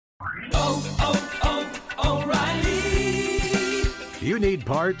O'Reilly. You need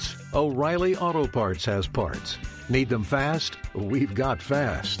parts? O'Reilly Auto Parts has parts. Need them fast? We've got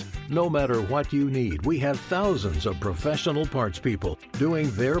fast. No matter what you need, we have thousands of professional parts people doing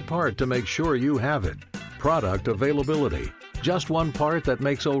their part to make sure you have it. Product availability. Just one part that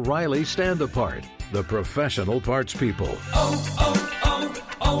makes O'Reilly stand apart. The professional parts people.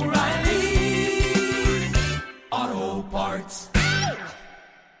 O'Reilly Auto Parts.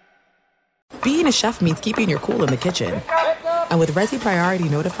 Being a chef means keeping your cool in the kitchen. And with Resi Priority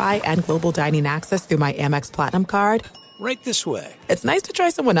Notify and Global Dining Access through my Amex Platinum card, right this way. It's nice to try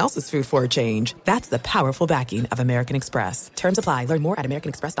someone else's food for a change. That's the powerful backing of American Express. Terms apply. Learn more at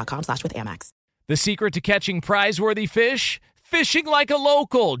americanexpress.com/withAmex. The secret to catching prize-worthy fish? Fishing like a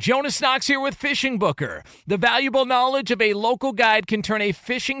local. Jonas Knox here with Fishing Booker. The valuable knowledge of a local guide can turn a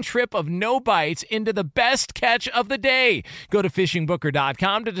fishing trip of no bites into the best catch of the day. Go to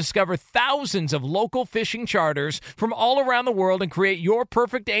fishingbooker.com to discover thousands of local fishing charters from all around the world and create your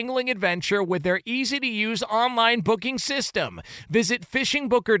perfect angling adventure with their easy-to-use online booking system. Visit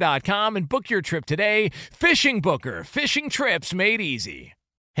fishingbooker.com and book your trip today. Fishing Booker. Fishing trips made easy.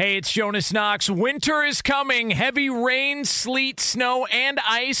 Hey, it's Jonas Knox. Winter is coming. Heavy rain, sleet, snow, and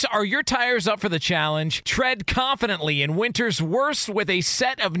ice. Are your tires up for the challenge? Tread confidently in winter's worst with a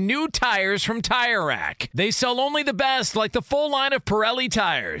set of new tires from Tire Rack. They sell only the best, like the full line of Pirelli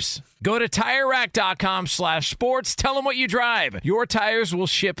tires. Go to TireRack.com/sports. Tell them what you drive. Your tires will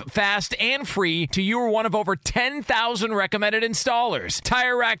ship fast and free to you or one of over 10,000 recommended installers.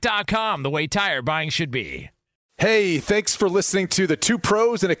 TireRack.com, the way tire buying should be. Hey, thanks for listening to the Two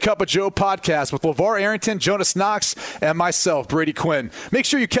Pros and a Cup of Joe podcast with LeVar Arrington, Jonas Knox, and myself, Brady Quinn. Make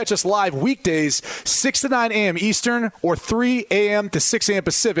sure you catch us live weekdays, 6 to 9 a.m. Eastern or 3 a.m. to 6 a.m.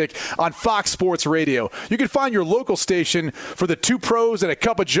 Pacific on Fox Sports Radio. You can find your local station for the Two Pros and a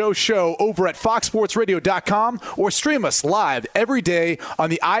Cup of Joe show over at foxsportsradio.com or stream us live every day on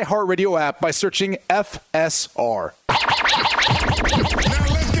the iHeartRadio app by searching FSR.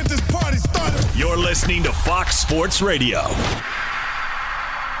 You're listening to Fox Sports Radio.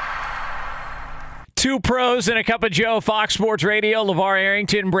 Two Pros and a Cup of Joe, Fox Sports Radio. LeVar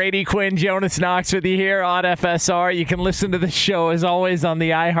Arrington, Brady Quinn, Jonas Knox with you here on FSR. You can listen to the show, as always, on the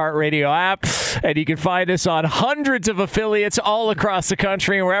iHeartRadio app. And you can find us on hundreds of affiliates all across the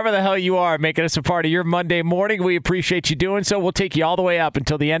country. And wherever the hell you are, making us a part of your Monday morning, we appreciate you doing so. We'll take you all the way up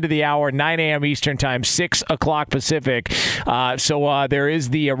until the end of the hour, 9 a.m. Eastern Time, 6 o'clock Pacific. So there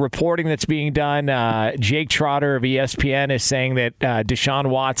is the reporting that's being done. Jake Trotter of ESPN is saying that Deshaun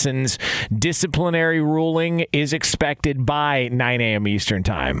Watson's disciplinary ruling is expected by 9 a.m. Eastern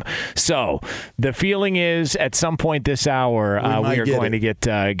Time. So the feeling is at some point this hour, we are going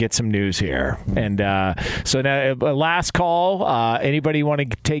to get some news here. And so now, last call. Anybody want to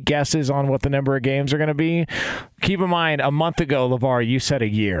take guesses on what the number of games are going to be? Keep in mind, a month ago, LeVar, you said a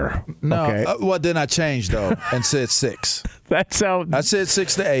year. No, okay? Well, then I changed, though, and said 6. That's how I said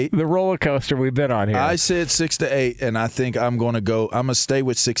 6 to 8. The roller coaster we've been on here. I said 6 to 8, and I think I'm going to stay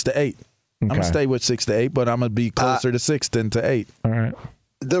with 6 to 8. Okay. I'm going to stay with 6 to 8, but I'm going to be closer to 6 than to 8. All right.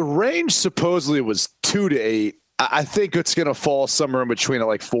 The range supposedly was 2 to 8. I think it's going to fall somewhere in between at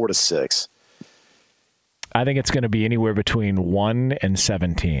like 4 to 6. I think it's going to be anywhere between 1 and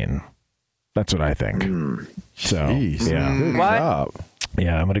 17. That's what I think. So, jeez. Yeah. Good job.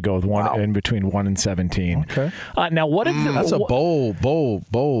 Yeah, I'm going to go with in between 1 and 17. Okay. Now, what if that's a bold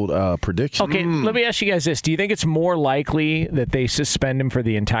prediction? Okay, let me ask you guys this: do you think it's more likely that they suspend him for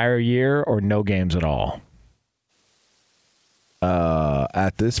the entire year, or no games at all?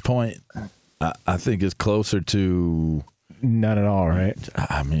 At this point, I think it's closer to none at all. Right?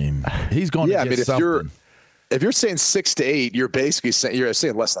 I mean, he's going to get something. If you're saying 6 to 8, you're basically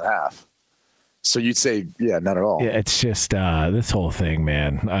saying less than half. So you'd say, none at all. Yeah, it's just this whole thing,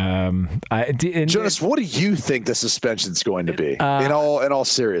 man. Jonas, what do you think the suspension's going to be? In all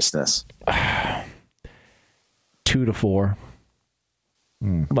seriousness, 2 to 4.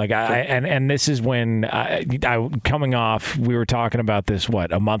 Like and this is when I coming off, we were talking about this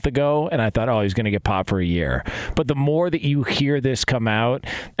a month ago, and I thought, he's going to get popped for a year. But the more that you hear this come out,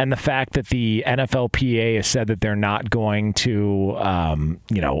 and the fact that the NFLPA has said that they're not going to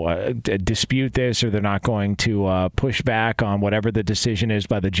dispute this, or they're not going to push back on whatever the decision is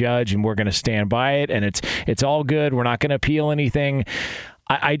by the judge, and we're going to stand by it, and it's all good. We're not going to appeal anything.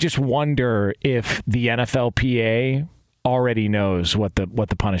 I just wonder if the NFLPA already knows what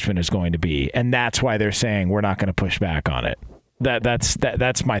the punishment is going to be, and that's why they're saying we're not going to push back on it.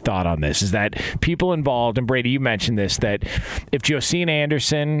 That's my thought on this, is that people involved, and Brady, you mentioned this, that if Josina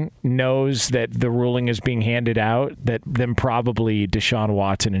Anderson knows that the ruling is being handed out, that then probably Deshaun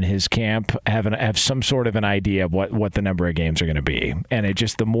Watson and his camp have some sort of an idea of what the number of games are going to be. And it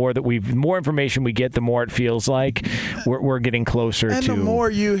just, the more information we get, the more it feels like we're getting closer to. And the more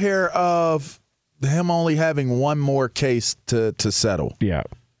you hear of him only having one more case to settle. Yeah.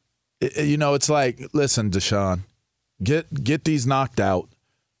 It's like, listen, Deshaun, get these knocked out,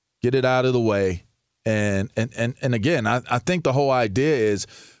 get it out of the way. And again, I think the whole idea is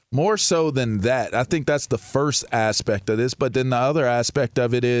more so than that. I think that's the first aspect of this. But then the other aspect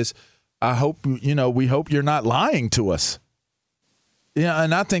of it is, we hope you're not lying to us. Yeah,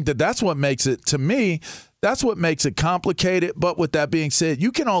 and I think that's what makes it, to me, that's what makes it complicated. But with that being said,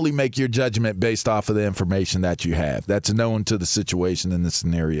 you can only make your judgment based off of the information that you have that's known to the situation in the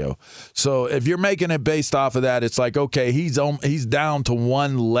scenario. So if you're making it based off of that, it's like, okay, he's down to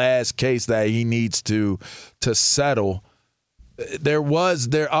one last case that he needs to settle. There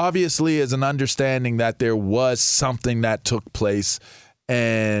obviously is an understanding that there was something that took place,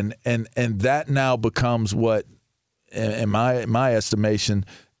 and that now becomes what, in my estimation,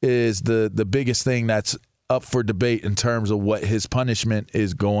 is the biggest thing that's up for debate in terms of what his punishment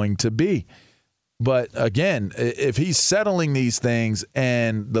is going to be. But again, if he's settling these things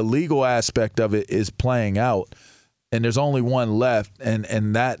and the legal aspect of it is playing out, and there's only one left, and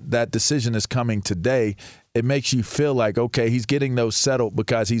that decision is coming today, it makes you feel like, okay, he's getting those settled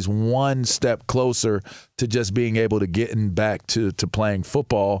because he's one step closer to just being able to getting back to playing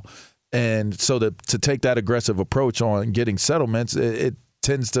football. And so to take that aggressive approach on getting settlements, it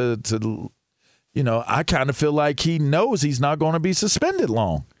tends to I kind of feel like he knows he's not going to be suspended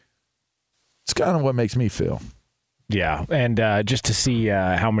long. It's kind of what makes me feel. Yeah, and just to see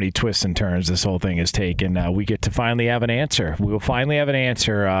how many twists and turns this whole thing has taken, we get to finally have an answer. We will finally have an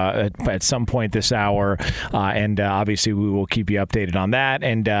answer at some point this hour, and obviously we will keep you updated on that,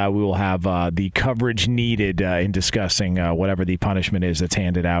 and we will have the coverage needed in discussing whatever the punishment is that's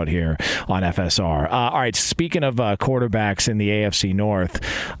handed out here on FSR. All right, speaking of quarterbacks in the AFC North,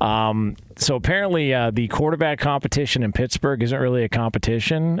 so apparently the quarterback competition in Pittsburgh isn't really a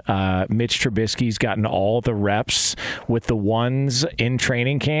competition. Mitch Trubisky's gotten all the reps with the ones in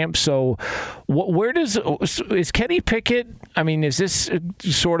training camp. So is Kenny Pickett, I mean, is this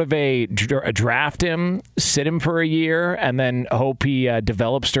sort of a draft him, sit him for a year, and then hope he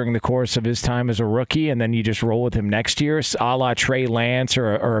develops during the course of his time as a rookie, and then you just roll with him next year, a la Trey Lance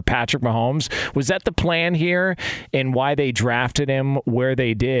or Patrick Mahomes? Was that the plan here, and why they drafted him where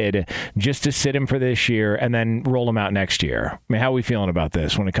they did, just to sit him for this year and then roll him out next year? I mean, how are we feeling about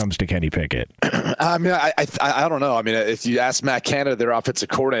this when it comes to Kenny Pickett? I mean, I don't know. I mean, if you ask Matt Canada, their offensive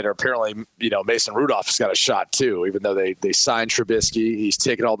coordinator, apparently, Mason Rudolph's got a shot too, even though they signed Trubisky. He's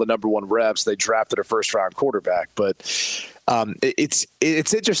taken all the number one reps. They drafted a first-round quarterback. But it's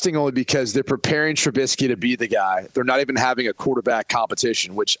interesting only because they're preparing Trubisky to be the guy. They're not even having a quarterback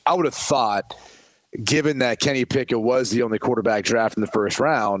competition, which I would have thought, given that Kenny Pickett was the only quarterback drafted in the first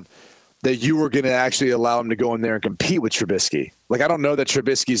round, that you were going to actually allow him to go in there and compete with Trubisky. Like, I don't know that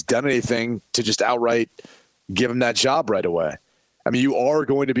Trubisky's done anything to just outright give him that job right away. I mean, you are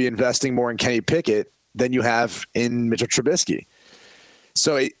going to be investing more in Kenny Pickett than you have in Mitchell Trubisky.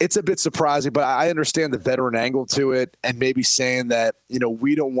 So it's a bit surprising, but I understand the veteran angle to it, and maybe saying that,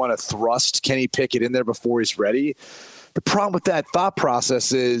 we don't want to thrust Kenny Pickett in there before he's ready. The problem with that thought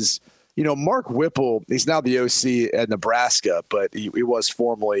process is, Mark Whipple, he's now the OC at Nebraska, but he was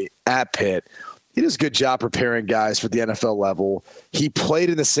formerly at Pitt. He does a good job preparing guys for the NFL level. He played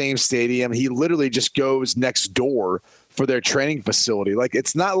in the same stadium. He literally just goes next door for their training facility. Like,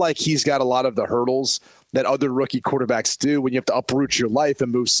 it's not like he's got a lot of the hurdles that other rookie quarterbacks do when you have to uproot your life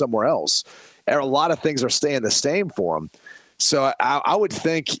and move somewhere else. And a lot of things are staying the same for him. So I would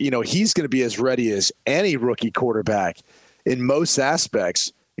think, he's going to be as ready as any rookie quarterback in most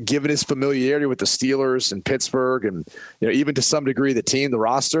aspects, given his familiarity with the Steelers and Pittsburgh and, even to some degree the team, the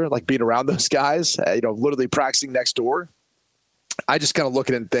roster, like being around those guys, literally practicing next door. I just kind of look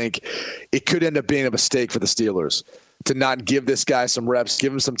at it and think it could end up being a mistake for the Steelers to not give this guy some reps,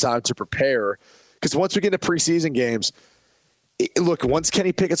 give him some time to prepare. Because once we get into preseason games, once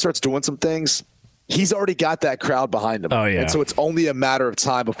Kenny Pickett starts doing some things, he's already got that crowd behind him. Oh, yeah. And so it's only a matter of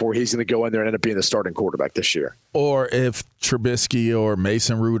time before he's going to go in there and end up being the starting quarterback this year. Or if Trubisky or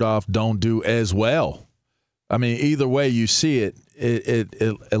Mason Rudolph don't do as well. I mean, either way you see it, it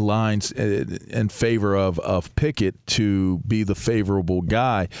aligns in favor of Pickett to be the favorable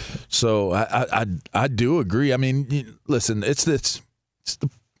guy. So I do agree. I mean, listen, it's the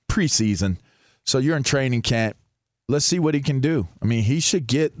preseason, so you're in training camp. let's see what he can do. I mean, he should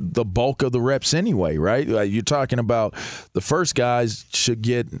get the bulk of the reps anyway, right? Like you're talking about the first guys should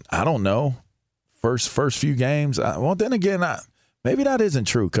get, I don't know, first few games. Well, then again, maybe that isn't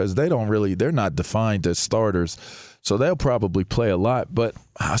true because they're not defined as starters, so they'll probably play a lot. But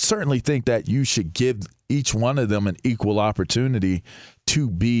I certainly think that you should give each one of them an equal opportunity to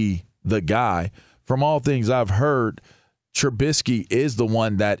be the guy. From all things I've heard, Trubisky is the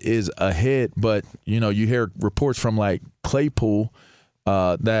one that is ahead, but you hear reports from like Claypool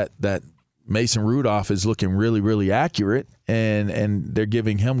that Mason Rudolph is looking really, really accurate, and they're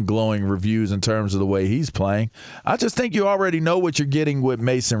giving him glowing reviews in terms of the way he's playing. I just think you already know what you're getting with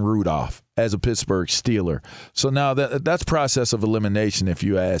Mason Rudolph as a Pittsburgh Steeler. So now that's process of elimination, if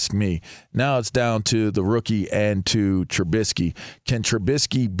you ask me. Now it's down to the rookie and to Trubisky. Can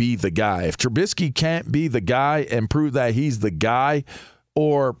Trubisky be the guy? If Trubisky can't be the guy and prove that he's the guy,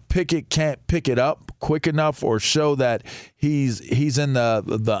 or Pickett can't pick it up quick enough or show that he's in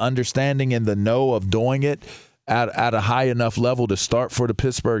the understanding and the know of doing it at a high enough level to start for the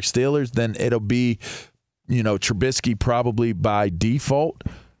Pittsburgh Steelers, then it'll be, Trubisky probably by default.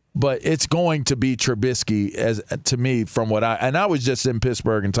 But it's going to be Trubisky, as to me, from what I was just in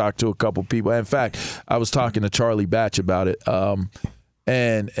Pittsburgh and talked to a couple people. In fact, I was talking to Charlie Batch about it,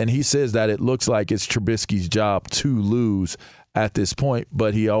 and he says that it looks like it's Trubisky's job to lose at this point.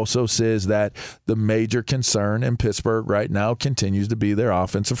 But he also says that the major concern in Pittsburgh right now continues to be their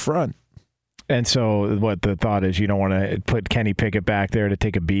offensive front. And so what the thought is, you don't want to put Kenny Pickett back there to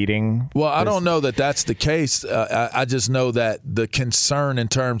take a beating? Well, I don't know that that's the case. I just know that the concern in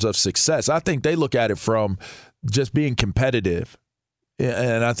terms of success, I think they look at it from just being competitive.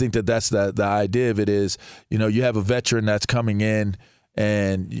 And I think that's the idea of it is, you have a veteran that's coming in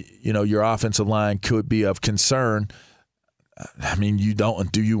and, your offensive line could be of concern. I mean,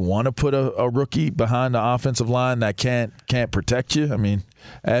 do you want to put a rookie behind the offensive line that can't protect you? I mean,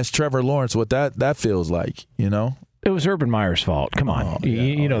 ask Trevor Lawrence what that feels like, It was Urban Meyer's fault. Come on,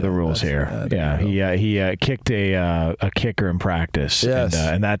 you know the rules here. He kicked a kicker in practice, yes.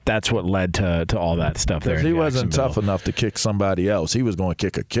 and that's what led to all that stuff there. He wasn't tough enough to kick somebody else. He was going to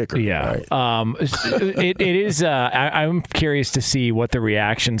kick a kicker. Yeah, right? It is. I'm curious to see what the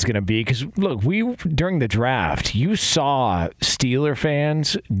reaction's going to be because look, during the draft, you saw Steeler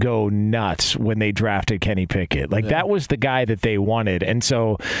fans go nuts when they drafted Kenny Pickett. That was the guy that they wanted, and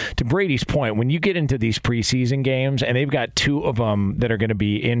so to Brady's point, when you get into these preseason games. And they've got two of them that are going to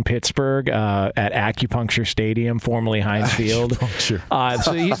be in Pittsburgh at Acupuncture Stadium, formerly Heinz Field.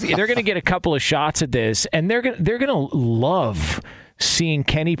 So they're going to get a couple of shots at this, and they're going to love seeing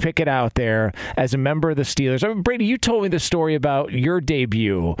Kenny Pickett out there as a member of the Steelers. I mean, Brady, you told me the story about your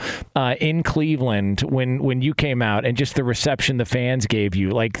debut in Cleveland when you came out and just the reception the fans gave you.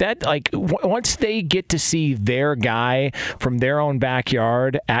 Once they get to see their guy from their own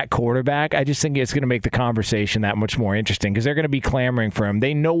backyard at quarterback, I just think it's going to make the conversation that much more interesting because they're going to be clamoring for him.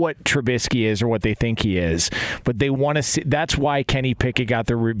 They know what Trubisky is or what they think he is, but they want to see. That's why Kenny Pickett got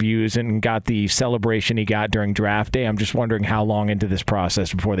the reviews and got the celebration he got during draft day. I'm just wondering how long into this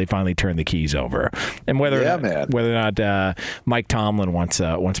process before they finally turn the keys over, and whether or not Mike Tomlin wants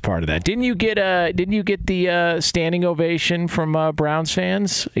part of that. Didn't you get the standing ovation from Browns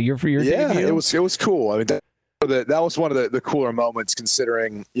fans for your debut? Yeah, it was cool. I mean, that was one of the cooler moments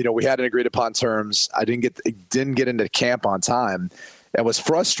considering we hadn't agreed upon terms. I didn't get into camp on time and was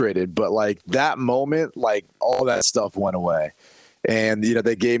frustrated, but that moment, all that stuff went away. And,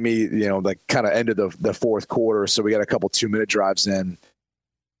 they gave me, kind of ended the fourth quarter. So we got a couple 2-minute drives in.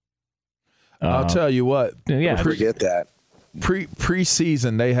 I'll tell you what. Yeah. Forget that.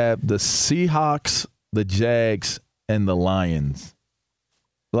 Preseason, they have the Seahawks, the Jags, and the Lions.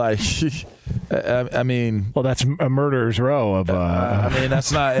 I mean. Well, that's a murderer's row of. I mean,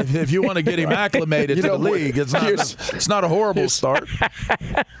 that's not. If you want to get him acclimated to the league, it's not a horrible start.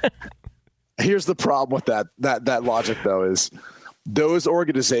 Here's the problem with that logic, though, is those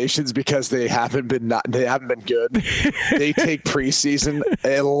organizations, because they haven't been good, they take preseason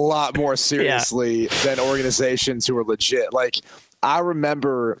a lot more seriously than organizations who are legit. I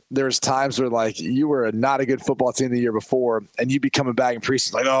remember there's times where you were not a good football team the year before and you'd be coming back in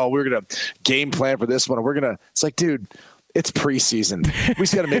preseason we're going to game plan for this one. And it's dude, it's preseason. We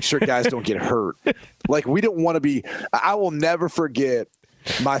just got to make sure guys don't get hurt. We don't want to be, I will never forget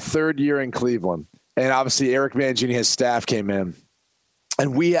my third year in Cleveland. And obviously Eric Mangini, his staff came in.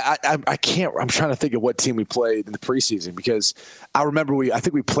 And I'm trying to think of what team we played in the preseason because I remember I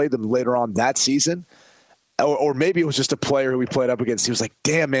think we played them later on that season. Or maybe it was just a player who we played up against. He was like,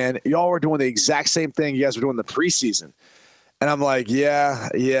 damn, man, y'all were doing the exact same thing you guys were doing in the preseason. And I'm like, yeah.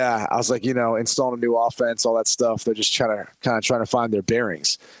 I was like, installing a new offense, all that stuff. They're just trying to find their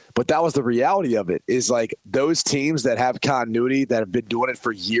bearings. But that was the reality of it, is like those teams that have continuity, that have been doing it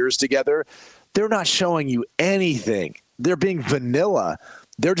for years together, they're not showing you anything. They're being vanilla.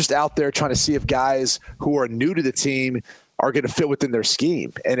 They're just out there trying to see if guys who are new to the team are going to fit within their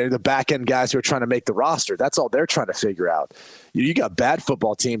scheme. And they're the back-end guys who are trying to make the roster. That's all they're trying to figure out. You got bad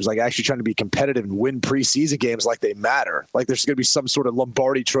football teams like actually trying to be competitive and win preseason games like they matter. Like there's going to be some sort of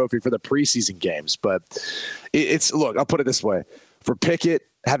Lombardi trophy for the preseason games. But look, I'll put it this way. For Pickett,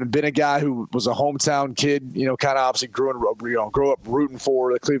 having been a guy who was a hometown kid, kind of obviously grew up rooting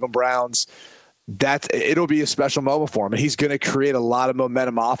for the Cleveland Browns, it'll be a special moment for him, and he's going to create a lot of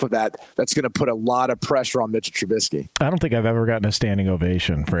momentum off of that. That's going to put a lot of pressure on Mitchell Trubisky. I don't think I've ever gotten a standing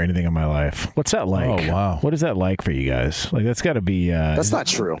ovation for anything in my life. What's that like? Oh, wow. What is that like for you guys? Like, that's got to be. That's not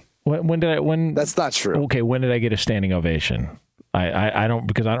true. When that's not true. Okay, when did I get a standing ovation? I don't,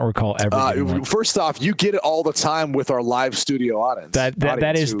 because I don't recall ever. First off, you get it all the time with our live studio audience.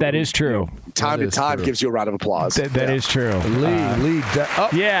 That is true. Time to time gives you a round of applause. That is true. Lee.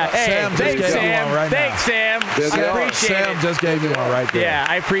 Yeah. Hey, thanks, Sam. Thanks, Sam. I appreciate Sam it. just gave you one right there. Yeah,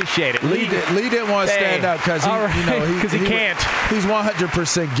 I appreciate it. Lee didn't want to stand up because he can't. He's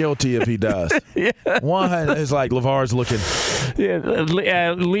 100% guilty if he does. Yeah. 100 is like LeVar's looking.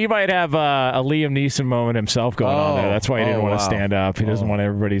 Yeah, Lee might have a Liam Neeson moment himself going on there. That's why he didn't want to stand up. He doesn't want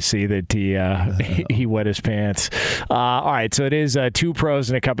everybody to see that he wet his pants. All right, so it is Two Pros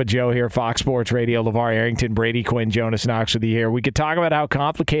and a Cup of Joe here, Fox Sports Radio. LeVar Arrington, Brady Quinn, Jonas Knox with you here. We could talk about how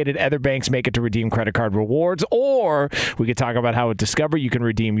complicated other banks make it to redeem credit card rewards, or we could talk about how at Discover you can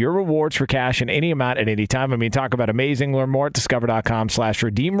redeem your rewards for cash in any amount at any time. I mean, talk about amazing. Learn more at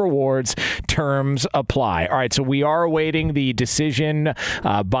discover.com/redeem rewards. Terms apply. All right, so we are awaiting the decision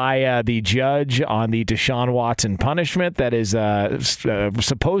by the judge on the Deshaun Watson punishment that is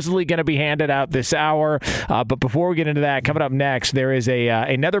supposedly going to be handed out this hour. But before we get into that, coming up next, there is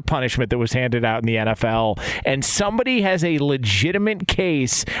another punishment that was handed out in the NFL, and somebody has a legitimate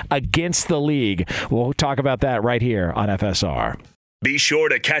case against the league. We'll talk about that right here on FSR. Be sure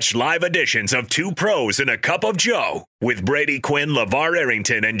to catch live editions of Two Pros and a Cup of Joe with Brady Quinn, LeVar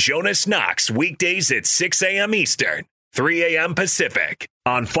Arrington, and Jonas Knox weekdays at 6 a.m. Eastern, 3 a.m. Pacific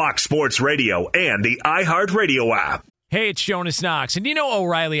on Fox Sports Radio and the iHeartRadio app. Hey, it's Jonas Knox, and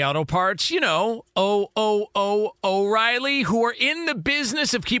O'Reilly Auto Parts, O'Reilly, who are in the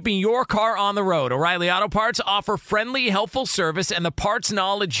business of keeping your car on the road. O'Reilly Auto Parts offer friendly, helpful service and the parts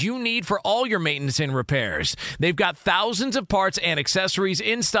knowledge you need for all your maintenance and repairs. They've got thousands of parts and accessories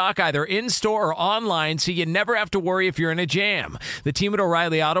in stock, either in-store or online, so you never have to worry if you're in a jam. The team at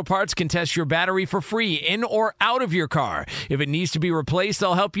O'Reilly Auto Parts can test your battery for free, in or out of your car. If it needs to be replaced,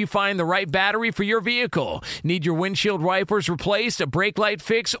 they'll help you find the right battery for your vehicle. Need your windshield wipers replaced, a brake light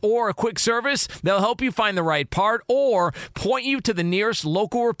fix, or a quick service? They'll help you find the right part or point you to the nearest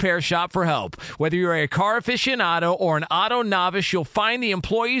local repair shop for help. Whether you're a car aficionado or an auto novice, you'll find the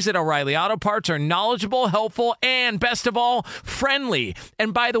employees at O'Reilly Auto Parts are knowledgeable, helpful, and best of all, friendly.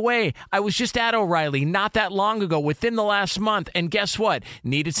 And by the way, I was just at O'Reilly not that long ago, within the last month, and guess what?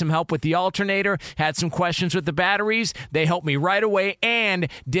 Needed some help with the alternator, had some questions with the batteries. They helped me right away and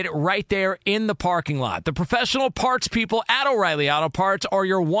did it right there in the parking lot. The professional parts people at O'Reilly Auto Parts are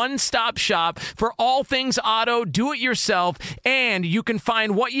your one-stop shop for all things auto, do-it-yourself, and you can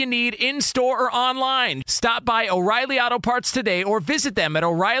find what you need in-store or online. Stop by O'Reilly Auto Parts today or visit them at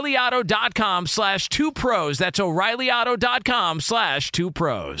O'ReillyAuto.com/2pros. That's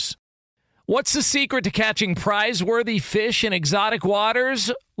O'ReillyAuto.com/2pros. What's the secret to catching prize-worthy fish in exotic waters?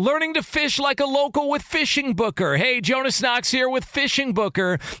 Learning to fish like a local with Fishing Booker. Hey, Jonas Knox here with Fishing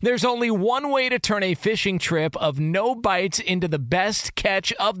Booker. There's only one way to turn a fishing trip of no bites into the best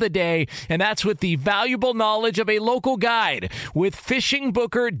catch of the day, and that's with the valuable knowledge of a local guide. With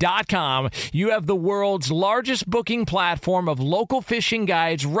FishingBooker.com, you have the world's largest booking platform of local fishing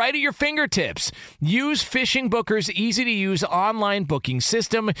guides right at your fingertips. Use Fishing Booker's easy-to-use online booking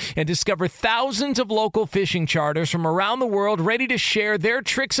system and discover thousands of local fishing charters from around the world ready to share their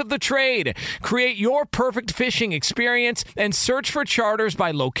tricks of the trade. Create your perfect fishing experience and search for charters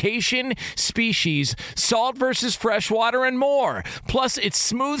by location, species, salt versus freshwater, and more. Plus, it's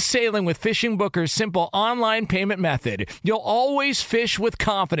smooth sailing with Fishing Booker's simple online payment method. You'll always fish with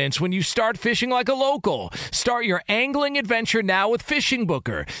confidence when you start fishing like a local. Start your angling adventure now with Fishing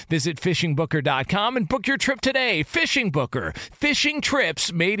Booker. Visit FishingBooker.com and book your trip today. Fishing Booker. Fishing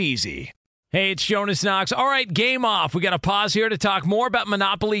trips made easy. Hey, it's Jonas Knox. All right, game off. We got to pause here to talk more about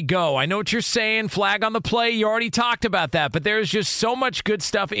Monopoly Go. I know what you're saying, flag on the play. You already talked about that, but there's just so much good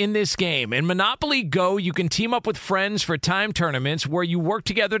stuff in this game. In Monopoly Go, you can team up with friends for time tournaments where you work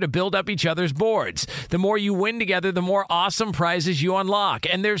together to build up each other's boards. The more you win together, the more awesome prizes you unlock.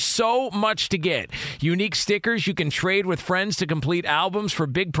 And there's so much to get. Unique stickers you can trade with friends to complete albums for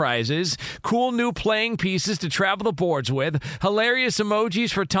big prizes. Cool new playing pieces to travel the boards with. Hilarious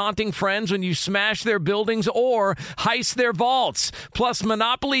emojis for taunting friends when you smash their buildings or heist their vaults. Plus,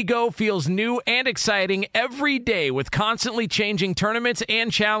 Monopoly Go feels new and exciting every day with constantly changing tournaments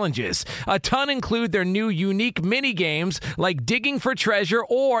and challenges. A ton include their new unique mini games like digging for treasure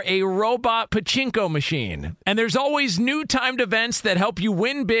or a robot pachinko machine. And there's always new timed events that help you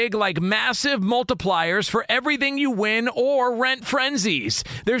win big, like massive multipliers for everything you win or rent frenzies.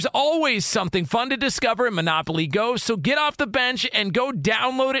 There's always something fun to discover in Monopoly Go, so get off the bench and go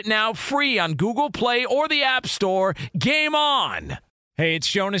download it now free on Google Play or the App Store. Game on! Hey,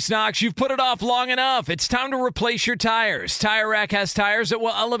 it's Jonas Knox. You've put it off long enough. It's time to replace your tires. Tire Rack has tires that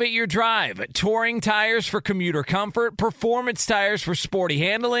will elevate your drive. Touring tires for commuter comfort, performance tires for sporty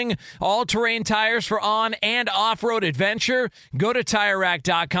handling, all-terrain tires for on- and off-road adventure. Go to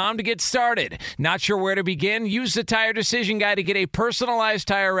TireRack.com to get started. Not sure where to begin? Use the Tire Decision Guide to get a personalized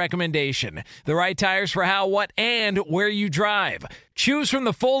tire recommendation. The right tires for how, what, and where you drive. Choose from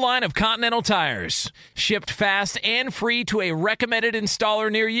the full line of Continental tires. Shipped fast and free to a recommended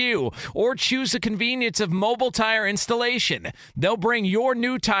installer near you. Or choose the convenience of mobile tire installation. They'll bring your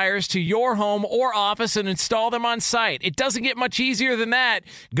new tires to your home or office and install them on site. It doesn't get much easier than that.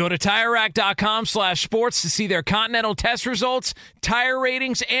 Go to TireRack.com/sports to see their Continental test results, tire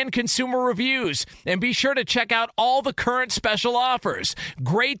ratings, and consumer reviews. And be sure to check out all the current special offers.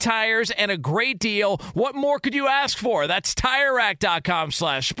 Great tires and a great deal. What more could you ask for? That's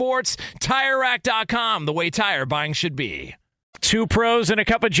TireRack.com/sports. TireRack.com, the way tire buying should be. Two pros and a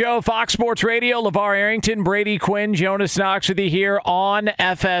cup of Joe, Fox Sports Radio. LeVar Arrington, Brady Quinn, Jonas Knox with you here on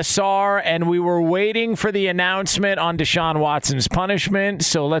FSR. And we were waiting for the announcement on Deshaun Watson's punishment.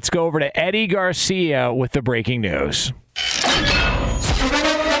 So let's go over to Eddie Garcia with the breaking news.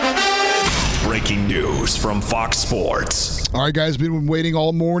 Breaking news from Fox Sports. All right, guys, been waiting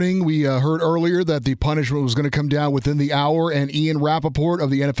all morning. We heard earlier that the punishment was going to come down within the hour, and Ian Rappaport of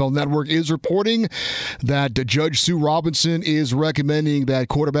the NFL Network is reporting that Judge Sue Robinson is recommending that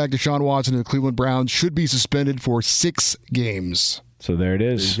quarterback Deshaun Watson of the Cleveland Browns should be suspended for 6 games. So there it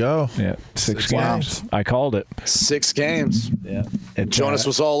is. There you go. Yeah, 6 games. I called it. 6 games. Yeah. Jonas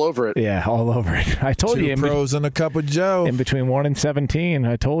was all over it. Yeah, all over it. I told you. Two pros and a cup of Joe. In between 1 and 17,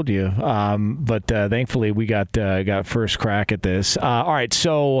 I told you. But thankfully, we got first crack at this. All right,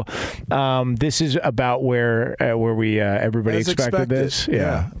 so this is about where we everybody expected this.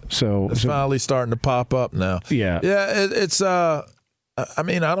 Yeah. So it's finally starting to pop up now. Yeah. Yeah. It's. I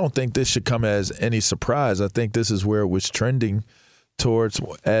mean, I don't think this should come as any surprise. I think this is where it was trending towards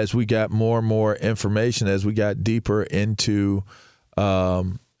as we got more and more information, as we got deeper into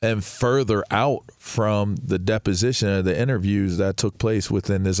and further out from the deposition of the interviews that took place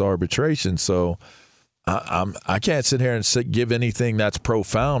within this arbitration. So I can't sit here and give anything that's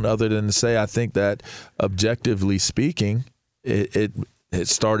profound other than to say I think that objectively speaking, it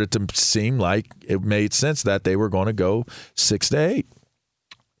started to seem like it made sense that they were going to go 6 to 8.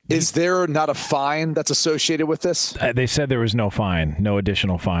 Is there not a fine that's associated with this? They said there was no fine, no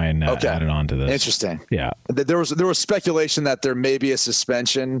additional fine added on to this. Interesting. Yeah. There was speculation that there may be a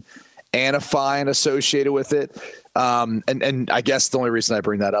suspension and a fine associated with it. And I guess the only reason I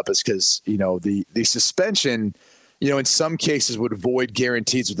bring that up is because, the suspension, in some cases would void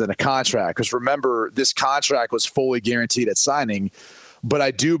guarantees within a contract. Because remember, this contract was fully guaranteed at signing. But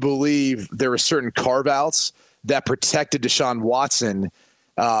I do believe there were certain carve-outs that protected Deshaun Watson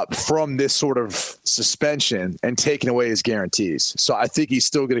from this sort of suspension and taking away his guarantees. So I think he's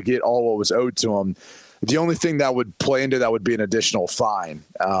still going to get all what was owed to him. The only thing that would play into that would be an additional fine.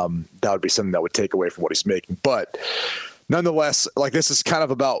 That would be something that would take away from what he's making. But nonetheless, this is kind of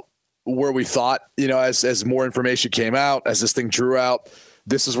about where we thought, as more information came out, as this thing drew out,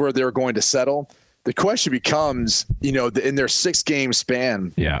 this is where they were going to settle. The question becomes, in their 6-game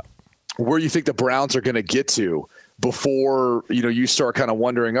span, where you think the Browns are going to get to before, you start kind of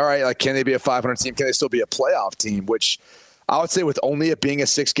wondering, all right, can they be a 500 team? Can they still be a playoff team? Which I would say with only it being a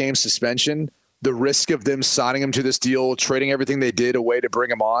 6-game suspension, the risk of them signing him to this deal, trading everything they did away to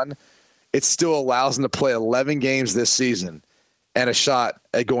bring him on, it still allows them to play 11 games this season and a shot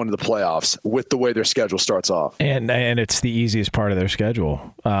at going to the playoffs with the way their schedule starts off. And it's the easiest part of their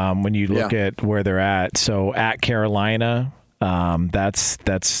schedule when you look at where they're at. So at Carolina, That's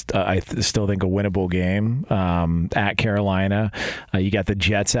I still think a winnable game at Carolina. You got the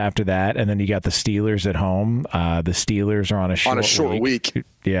Jets after that, and then you got the Steelers at home. The Steelers are on a short week.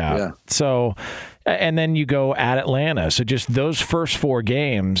 Yeah. So, and then you go at Atlanta. So just those first 4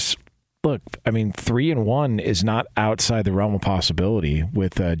 games. Look, I mean, 3-1 is not outside the realm of possibility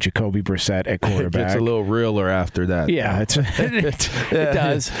with Jacoby Brissett at quarterback. It gets a little realer after that. Yeah, it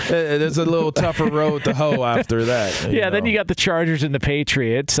does. It's a little tougher road to hoe after that. Yeah, then you got the Chargers and the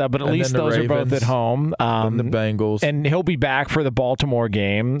Patriots, but at least those Ravens, are both at home. And the Bengals. And he'll be back for the Baltimore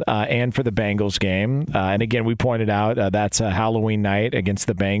game and for the Bengals game. And again, we pointed out that's a Halloween night against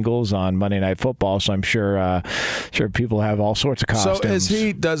the Bengals on Monday Night Football, so I'm sure people have all sorts of costumes.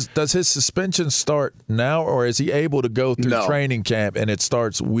 So does his suspension start now, or is he able to go through training camp and it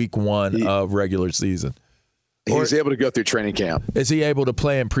starts week 1 of regular season? He's able to go through training camp. Is he able to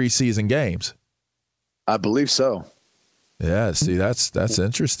play in preseason games? I believe so. Yeah, see, that's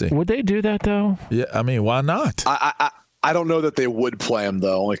interesting. Would they do that, though? Yeah, I mean, why not? I don't know that they would play him,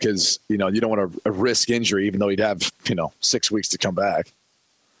 though, only because, you don't want to risk injury, even though he'd have, 6 weeks to come back.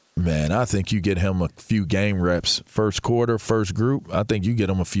 Man, I think you get him a few game reps. First quarter, first group, I think you get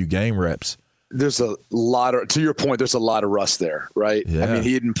him a few game reps. There's a lot of, to your point, there's a lot of rust there, right? Yeah. I mean,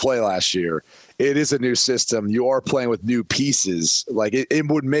 he didn't play last year. It is a new system. You are playing with new pieces. Like, it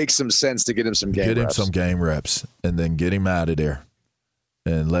would make some sense to get him some game reps. Get him some game reps and then get him out of there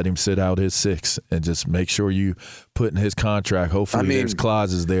and let him sit out his 6 and just make sure you put in his contract. Hopefully there's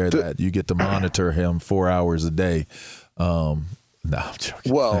clauses there that you get to monitor him 4 hours a day. No, I'm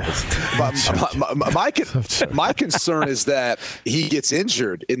joking. Well, my concern is that he gets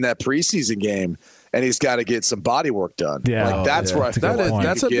injured in that preseason game, and he's got to get some body work done. Yeah, that's where I feel like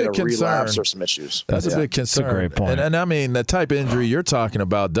that's a big concern. Relapse or some issues. That's a big concern. That's a great point. And I mean, the type of injury you're talking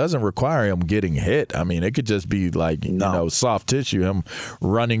about doesn't require him getting hit. I mean, it could just be like soft tissue, him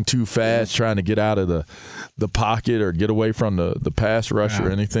running too fast, trying to get out of the pocket or get away from the pass rush or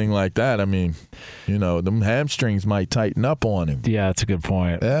anything like that. I mean, them hamstrings might tighten up on him. Yeah, that's a good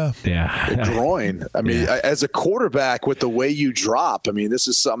point. Yeah. The groin. I mean, as a quarterback, with the way you drop, I mean, this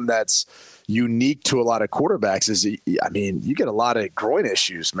is something that's unique to a lot of quarterbacks. You get a lot of groin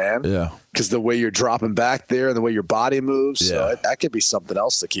issues, man. Yeah. Because the way you're dropping back there and the way your body moves, so that could be something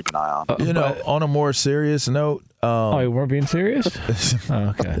else to keep an eye on. On a more serious note. You weren't being serious?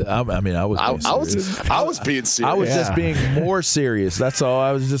 Okay. I was being serious. I was just being more serious. That's all.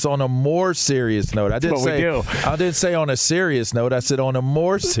 I was just on a more serious note. I didn't say on a serious note. I said on a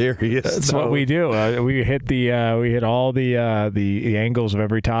more serious. That's note. what we do. We hit all the angles of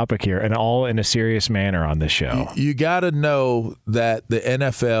every topic here, and all in a serious manner on this show. You got to know that the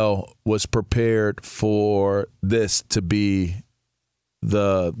NFL was prepared for this to be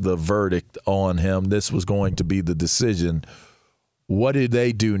the verdict on him. This was going to be the decision. What do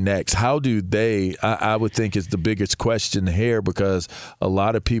they do next? How do they, I would think is the biggest question here, because a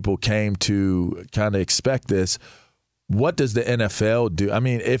lot of people came to kind of expect this. What does the NFL do? I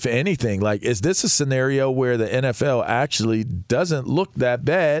mean, if anything, is this a scenario where the NFL actually doesn't look that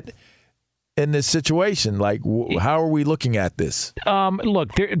bad in this situation? How are we looking at this?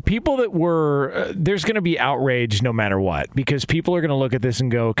 Look, people that were there's going to be outrage no matter what, because people are going to look at this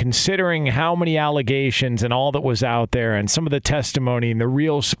and go, considering how many allegations and all that was out there and some of the testimony and the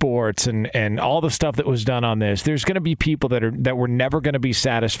real sports and all the stuff that was done on this, there's going to be people that were never going to be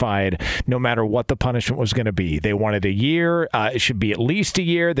satisfied no matter what the punishment was going to be. They wanted a year. It should be at least a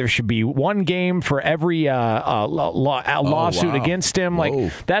year. There should be one game for every lawsuit against him.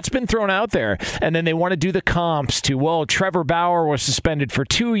 That's been thrown out there. And then they want to do the comps to, Trevor Bauer was suspended for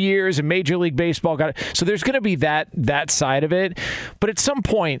 2 years and Major League Baseball got it. So there's going to be that side of it. But at some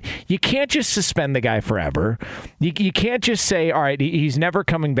point, you can't just suspend the guy forever. You can't just say, all right, he's never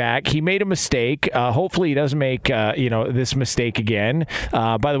coming back. He made a mistake. Hopefully he doesn't make this mistake again.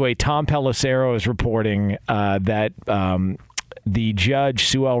 By the way, Tom Pelissero is reporting that the judge,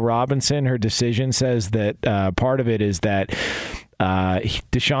 Sue L. Robinson, her decision says that part of it is that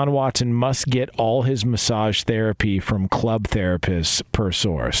Deshaun Watson must get all his massage therapy from club therapists per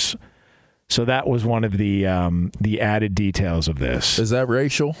source. So that was one of the added details of this. Is that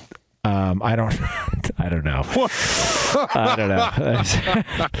racial? I don't know. I don't know.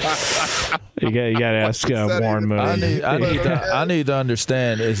 You got to ask Warren Moon. I need to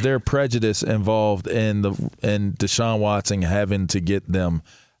understand: is there prejudice involved in Deshaun Watson having to get them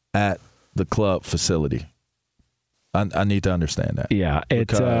at the club facility? I need to understand that. Yeah,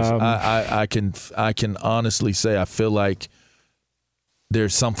 because I can honestly say I feel like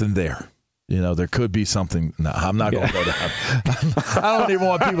there's something there. there could be something. No, I'm not going to go down. I don't even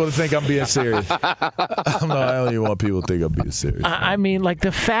want people to think I'm being serious. I don't even want people to think I'm being serious. I mean, like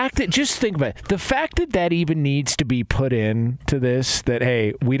the fact that, just think about it, the fact that even needs to be put into this, that,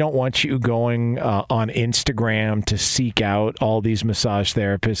 hey, we don't want you going on Instagram to seek out all these massage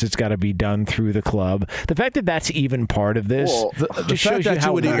therapists. It's got to be done through the club. The fact that that's even part of this just shows you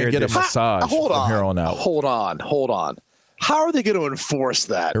how would even get a massage from here on out. Hold on. How are they going to enforce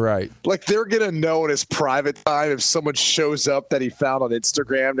that? Right. Like, they're going to know in his private time if someone shows up that he found on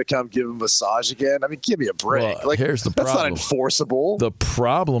Instagram to come give him a massage again. I mean, give me a break. Well, here's the problem. That's not enforceable. The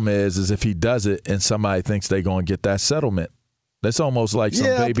problem is if he does it and somebody thinks they're going to get that settlement. That's almost like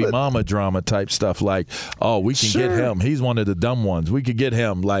some baby mama drama type stuff. Like, oh, we can get him. He's one of the dumb ones. We could get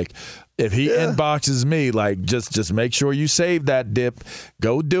him. Like, if he inboxes me, like, just make sure you save that dip.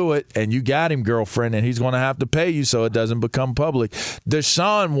 Go do it, and you got him, girlfriend, and he's going to have to pay you so it doesn't become public.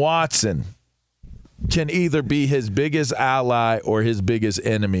 Deshaun Watson can either be his biggest ally or his biggest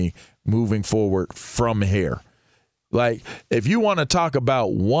enemy moving forward from here. Like, if you want to talk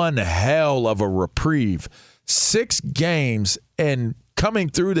about one hell of a reprieve, 6 games and coming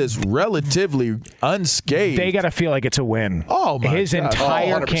through this relatively unscathed. They got to feel like it's a win. Oh, my His God.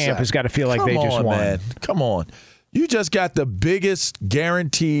 entire camp has got to feel like they just won. Man. Come on. You just got the biggest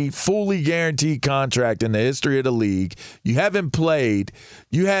fully guaranteed contract in the history of the league. You haven't played.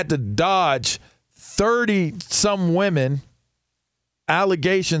 You had to dodge 30-some women,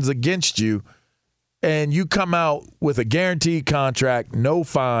 allegations against you, and you come out with a guaranteed contract, no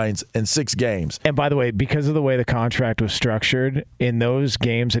fines, and 6 games. And by the way, because of the way the contract was structured, in those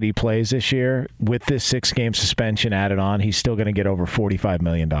games that he plays this year, with this 6-game suspension added on, he's still going to get over $45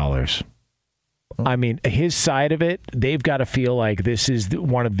 million. I mean, his side of it, they've got to feel like this is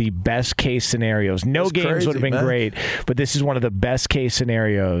one of the best case scenarios. No games would have been great, but this is one of the best case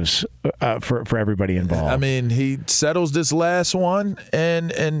scenarios for everybody involved. I mean, he settles this last one,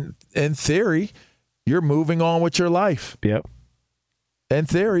 and in theory, you're moving on with your life. Yep. In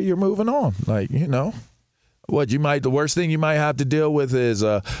theory, you're moving on. Like, the worst thing you might have to deal with is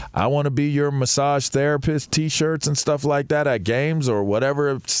I want to be your massage therapist T-shirts and stuff like that at games or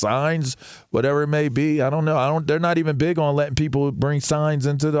whatever, signs, whatever it may be. I don't know. They're not even big on letting people bring signs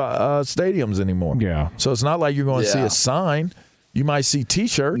into the stadiums anymore. Yeah. So it's not like you're going to see a sign. You might see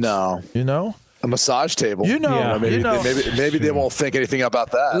T-shirts. No. A massage table. Maybe they won't think anything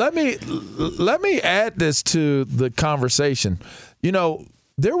about that. Let me add this to the conversation.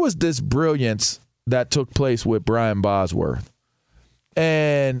 There was this brilliance that took place with Brian Bosworth,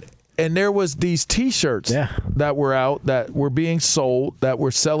 and there was these T-shirts that were out, that were being sold, that were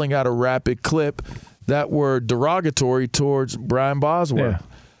selling at a rapid clip, that were derogatory towards Brian Bosworth.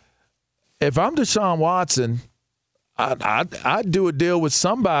 Yeah. If I'm Deshaun Watson, I'd do a deal with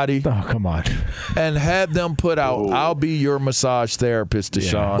somebody. Oh, come on. And have them put out, I'll be your massage therapist,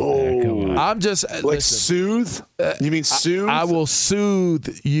 Deshaun. Yeah, come on. I'm just soothe? You mean soothe? I will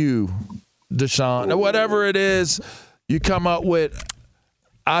soothe you, Deshaun. Whatever it is you come up with,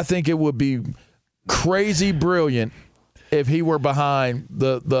 I think it would be crazy brilliant if he were behind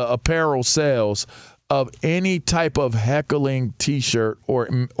the apparel sales of any type of heckling T-shirt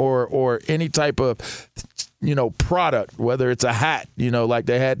or any type of product, whether it's a hat, like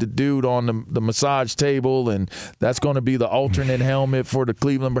they had the dude on the massage table, and that's going to be the alternate helmet for the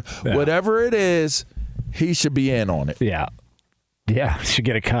Cleveland. Yeah. Whatever it is, he should be in on it. Yeah. Yeah, should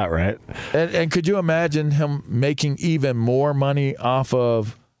get a cut, right? And could you imagine him making even more money off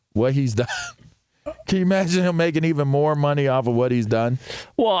of what he's done? Can you imagine him making even more money off of what he's done?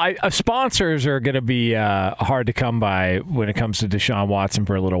 Well, sponsors are going to be hard to come by when it comes to Deshaun Watson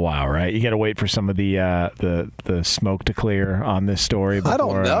for a little while, right? You got to wait for some of the smoke to clear on this story before, I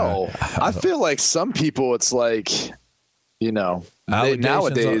don't know. I feel like some people, it's like,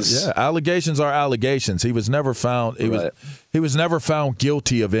 nowadays. Allegations are allegations. He was never found. He was never found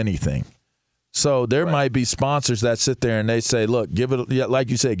guilty of anything. So there might be sponsors that sit there and they say, look, give it, like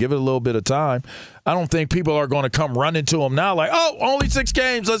you said, give it a little bit of time. I don't think people are going to come running to him now like, oh, only 6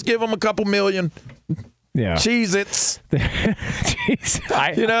 games. Let's give him a couple million. Yeah. Cheez-Its.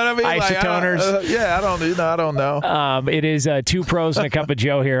 Isotoners. You know what I mean? I don't know. It is 2 pros and a cup of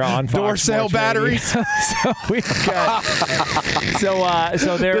Joe here on Fox Door sale batteries. So we've got.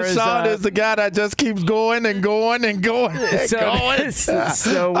 So there is. Deshaun is the guy that just keeps going and going and going. So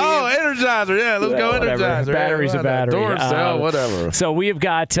Energizer. Yeah, let's go Energizer. Battery's a battery. Door sale, whatever. So we've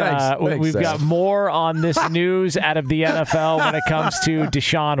got we've got more on this news out of the NFL when it comes to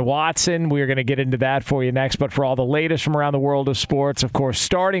Deshaun Watson. We are going to get into that for for you next. But for all the latest from around the world of sports, of course,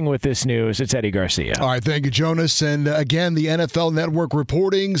 starting with this news, it's Eddie Garcia. All right, thank you, Jonas. And again, the NFL Network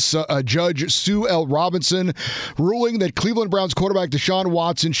reporting, Judge Sue L. Robinson ruling that Cleveland Browns quarterback Deshaun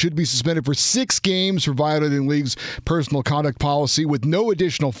Watson should be suspended for 6 games for violating the league's personal conduct policy with no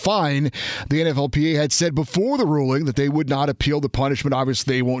additional fine. The NFLPA had said before the ruling that they would not appeal the punishment.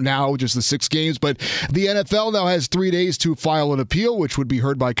 Obviously, they won't now, just the 6 games. But the NFL now has 3 days to file an appeal, which would be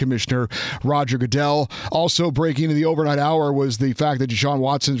heard by Commissioner Roger Goodell. Also breaking in the overnight hour was the fact that Deshaun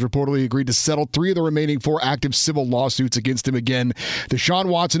Watson's reportedly agreed to settle 3 of the remaining 4 active civil lawsuits against him again. Deshaun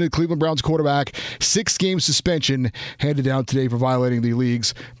Watson, and Cleveland Browns quarterback, 6-game suspension handed down today for violating the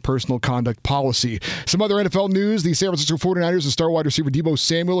league's personal conduct policy. Some other NFL news: the San Francisco 49ers and star wide receiver Deebo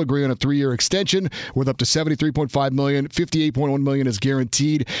Samuel agree on a 3-year extension with up to $73.5 million. $58.1 million is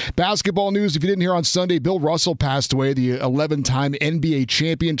guaranteed. Basketball news: if you didn't hear on Sunday, Bill Russell passed away, the 11-time NBA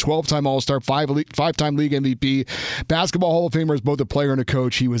champion, 12-time All-Star, 5-time league MVP, Basketball Hall of Famer as both a player and a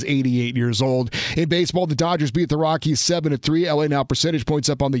coach. He was 88 years old. In baseball, the Dodgers beat the Rockies 7-3. LA now percentage points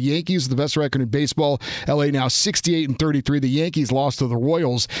up on the Yankees, the best record in baseball. LA now 68-33. The Yankees lost to the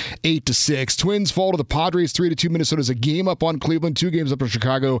Royals 8-6. Twins fall to the Padres 3-2. Minnesota's a game up on Cleveland, 2 games up on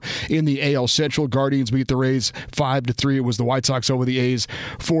Chicago in the AL Central. Guardians beat the Rays 5-3. It was the White Sox over the A's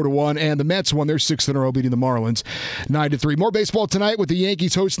 4-1. And the Mets won their 6th in a row, beating the Marlins 9-3. More baseball tonight with the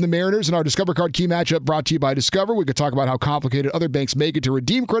Yankees hosting the Mariners in our Discover Card Key matchup brought to you by Discover. We could talk about how complicated other banks make it to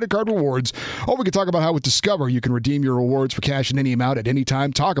redeem credit card rewards, or we could talk about how with Discover you can redeem your rewards for cash in any amount at any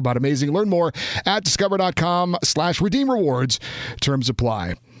time. Talk about amazing. Learn more at discover.com/redeem rewards. Terms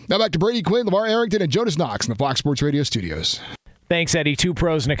apply. Now back to Brady Quinn, LeVar Arrington, and Jonas Knox in the Fox Sports Radio studios. Thanks, Eddie. 2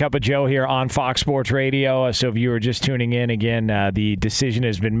 pros and a cup of Joe here on Fox Sports Radio. So if you were just tuning in, again, the decision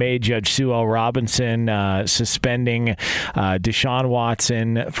has been made. Judge Sue L. Robinson suspending Deshaun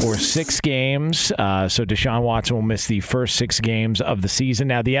Watson for 6 games. So Deshaun Watson will miss the first 6 games of the season.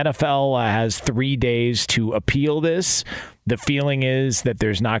 Now, the NFL has 3 days to appeal this. The feeling is that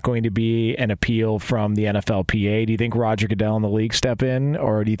there's not going to be an appeal from the NFLPA. Do you think Roger Goodell and the league step in,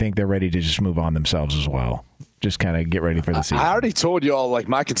 or do you think they're ready to just move on themselves as well? Just kind of get ready for the season. I already told you all, like,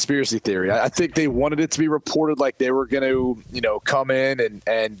 my conspiracy theory. I think they wanted it to be reported like they were going to, come in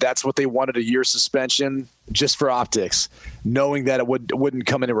and that's what they wanted, a year suspension just for optics, knowing that it wouldn't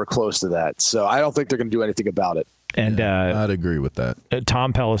come anywhere close to that. So I don't think they're going to do anything about it. And I'd agree with that.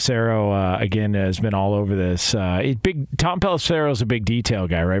 Tom Pelissero, again, has been all over this. Tom Pelissero is a big detail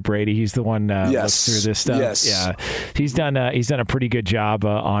guy, right, Brady? He's the one looks through this stuff. Yes. Yeah, he's done a pretty good job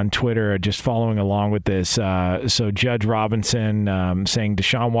on Twitter, just following along with this. So Judge Robinson saying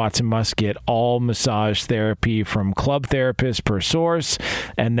Deshaun Watson must get all massage therapy from club therapists per source,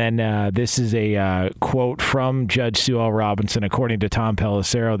 and then this is a quote from Judge Sue L. Robinson, according to Tom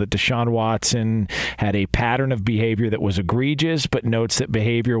Pelissero, that Deshaun Watson had a pattern of behavior that was egregious, but notes that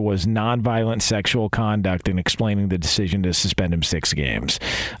behavior was nonviolent sexual conduct, and explaining the decision to suspend him 6 games.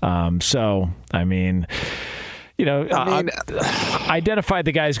 Identified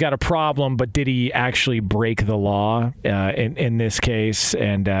the guy's got a problem, but did he actually break the law in this case?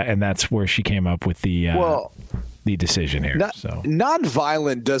 And that's where she came up with the decision here.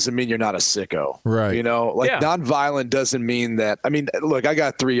 Nonviolent doesn't mean you're not a sicko, right? Nonviolent doesn't mean that. I mean, look, I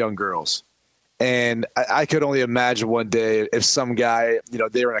got 3 young girls. And I could only imagine one day if some guy,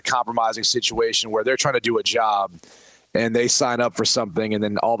 they're in a compromising situation where they're trying to do a job and they sign up for something, and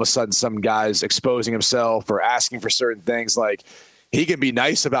then all of a sudden some guy's exposing himself or asking for certain things. Like, he can be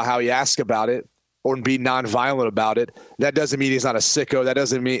nice about how he asks about it or be nonviolent about it. That doesn't mean he's not a sicko. That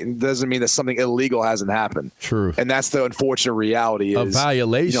doesn't mean that something illegal hasn't happened. True. And that's the unfortunate reality. A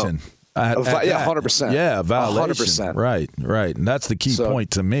violation. 100%. Yeah, a violation. 100%. Right. And that's the key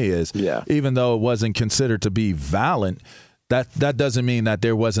point to me is, even though it wasn't considered to be violent, that doesn't mean that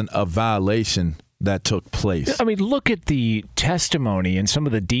there wasn't a violation that took place. I mean, look at the testimony and some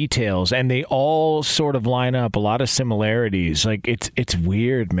of the details, and they all sort of line up. A lot of similarities. Like, it's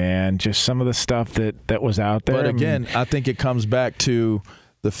weird, man. Just some of the stuff that was out there. But again, I think it comes back to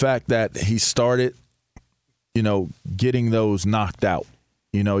the fact that he started, getting those knocked out.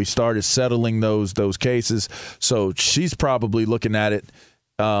 He started settling those cases. So she's probably looking at it,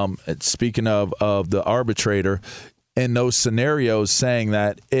 speaking of the arbitrator, in those scenarios, saying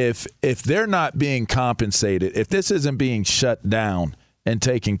that if they're not being compensated, if this isn't being shut down and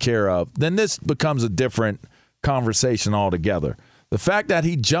taken care of, then this becomes a different conversation altogether. The fact that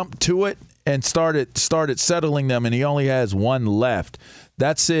he jumped to it and started settling them, and he only has 1 left,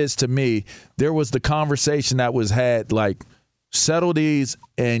 that says to me there was the conversation that was had, like, settle these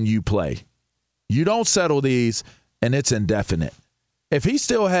and you play. You don't settle these and it's indefinite. If he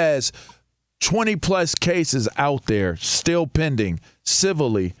still has 20-plus cases out there still pending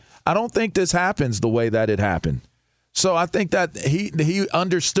civilly. I don't think this happens the way that it happened. So I think that he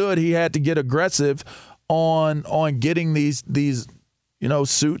understood he had to get aggressive on getting these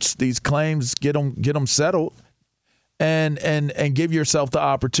suits, these claims, get them settled, and give yourself the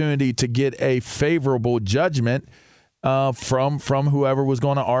opportunity to get a favorable judgment from whoever was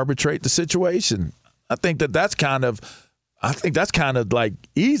going to arbitrate the situation. I think that's kind of like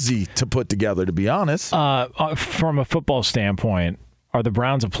easy to put together, to be honest. From a football standpoint, are the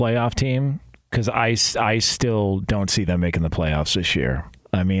Browns a playoff team? Because I still don't see them making the playoffs this year.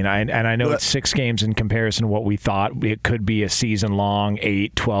 I mean, I know it's 6 games in comparison to what we thought. It could be a season long,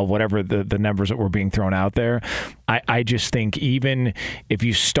 8, 12, whatever the numbers that were being thrown out there. I just think even if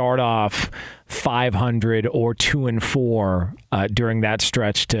you start off 500 or 2-4 during that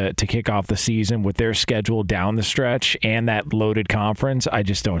stretch to kick off the season with their schedule down the stretch and that loaded conference, I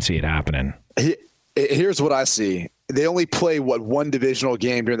just don't see it happening. Here's what I see. They only play, one divisional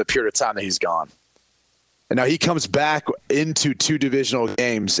game during the period of time that he's gone. And now he comes back into 2 divisional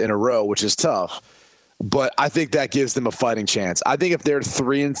games in a row, which is tough. But I think that gives them a fighting chance. I think if they're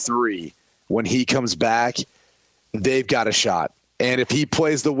 3-3 when he comes back, they've got a shot. And if he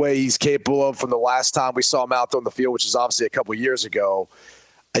plays the way he's capable of from the last time we saw him out there on the field, which is obviously a couple of years ago,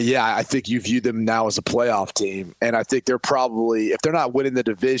 I think you view them now as a playoff team. And I think they're probably, if they're not winning the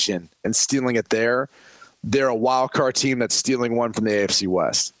division and stealing it there, they're a wild card team that's stealing one from the AFC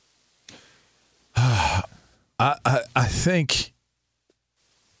West. I think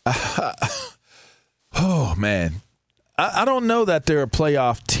oh, man. I don't know that they're a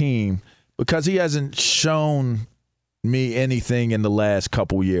playoff team because he hasn't shown me anything in the last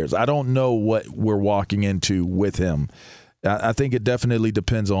couple years. I don't know what we're walking into with him. I think it definitely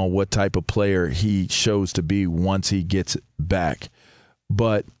depends on what type of player he shows to be once he gets back.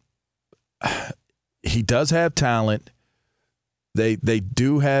 But he does have talent. They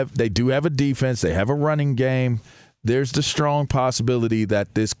do have a defense. They have a running game. There's the strong possibility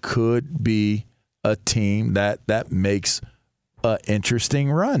that this could be a team that makes an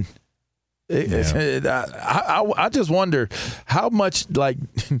interesting run. I just wonder how much, like,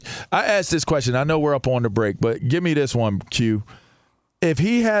 I asked this question. I know we're up on the break, but give me this one, Q. If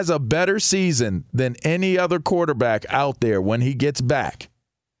he has a better season than any other quarterback out there when he gets back,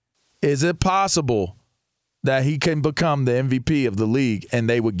 is it possible that he can become the MVP of the league and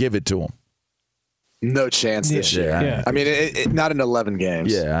they would give it to him? No chance this year. Yeah. I mean, not in 11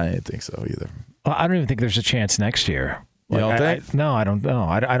 games. Yeah, I didn't think so either. I don't even think there's a chance next year. You don't think? No, I don't know.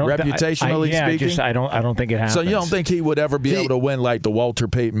 I don't. Reputationally speaking, I don't think it happens. So you don't think he would ever be able to win like the Walter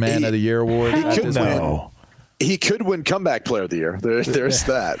Payton Man of the Year award? He could win. He could win Comeback Player of the Year. There's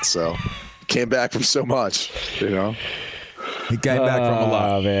that. So came back from so much, He came back from a lot.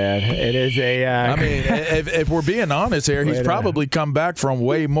 Oh, man. It is a I mean, if we're being honest here, he's probably come back from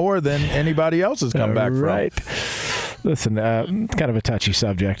way more than anybody else has come back from. Right. Listen, kind of a touchy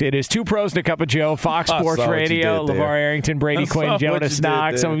subject. It is Two Pros and a Cup of Joe, Fox Sports Radio, LeVar Arrington, Brady Quinn, Jonas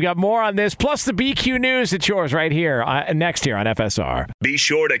Knox. So we've got more on this, plus the BQ News. It's yours right here, next here on FSR. Be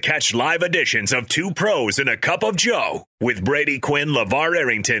sure to catch live editions of Two Pros and a Cup of Joe with Brady Quinn, LeVar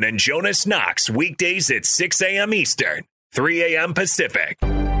Arrington, and Jonas Knox weekdays at 6 a.m. Eastern, 3 a.m. Pacific.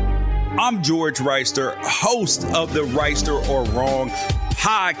 I'm George Reister, host of the Reister or Wrong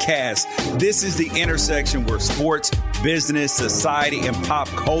podcast. This is the intersection where sports, business, society, and pop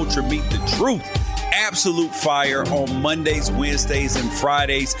culture meet the truth. Absolute fire on Mondays, Wednesdays, and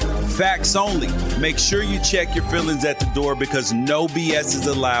Fridays. Facts only. Make sure you check your feelings at the door because no BS is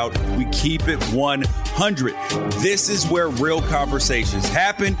allowed. We keep it 100. This is where real conversations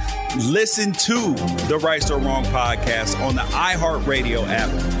happen. Listen to the Right or Wrong podcast on the iHeartRadio app,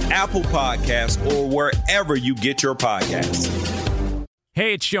 Apple Podcasts, or wherever you get your podcasts.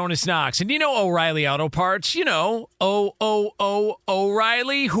 Hey, it's Jonas Knox, and you know O'Reilly Auto Parts. You know,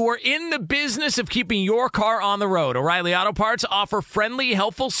 O'Reilly, who are in the business of keeping your car on the road. O'Reilly Auto Parts offer friendly,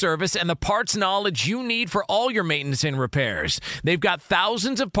 helpful service and the parts knowledge you need for all your maintenance and repairs. They've got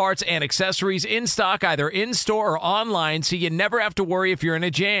thousands of parts and accessories in stock, either in-store or online, so you never have to worry if you're in a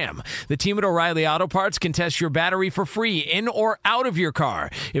jam. The team at O'Reilly Auto Parts can test your battery for free in or out of your car.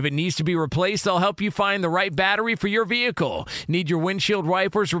 If it needs to be replaced, they'll help you find the right battery for your vehicle. Need your windshield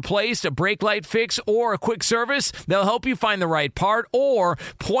wipers replaced, a brake light fix, or a quick service, they'll help you find the right part or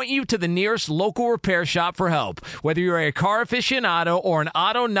point you to the nearest local repair shop for help. Whether you're a car aficionado or an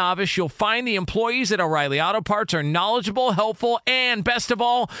auto novice, you'll find the employees at O'Reilly Auto Parts are knowledgeable, helpful, and best of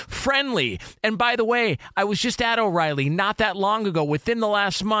all, friendly. And by the way, I was just at O'Reilly not that long ago, within the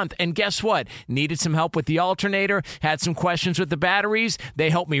last month, and guess what? Needed some help with the alternator, had some questions with the batteries. They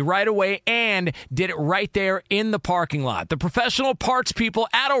helped me right away and did it right there in the parking lot. The professional parts people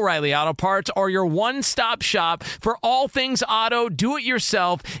at O'Reilly Auto Parts are your one-stop shop for all things auto,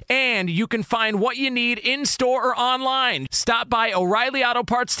 do-it-yourself, and you can find what you need in-store or online. Stop by O'Reilly Auto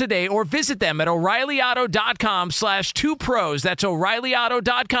Parts today or visit them at O'ReillyAuto.com/2pros. That's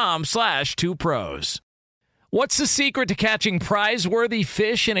O'ReillyAuto.com/2pros. What's the secret to catching prize-worthy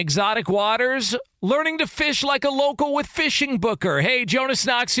fish in exotic waters? Learning to fish like a local with Fishing Booker. Hey, Jonas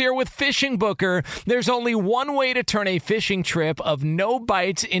Knox here with Fishing Booker. There's only one way to turn a fishing trip of no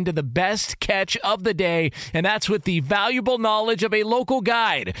bites into the best catch of the day, and that's with the valuable knowledge of a local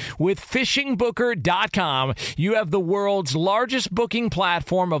guide. With FishingBooker.com, you have the world's largest booking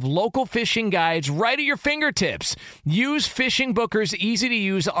platform of local fishing guides right at your fingertips. Use Fishing Booker's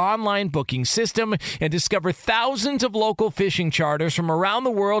easy-to-use online booking system and discover thousands of local fishing charters from around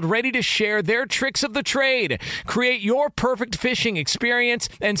the world ready to share their tricks of the trade. Create your perfect fishing experience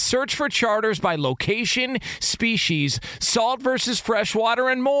and search for charters by location, species, salt versus freshwater,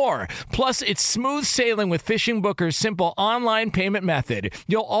 and more. Plus, it's smooth sailing with Fishing Booker's simple online payment method.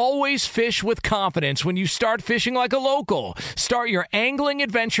 You'll always fish with confidence when you start fishing like a local. Start your angling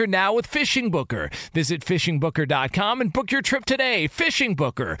adventure now with Fishing Booker. Visit FishingBooker.com and book your trip today. Fishing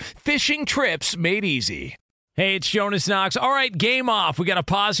Booker. Fishing trips made easy. Hey, it's Jonas Knox. All right, game off. We got to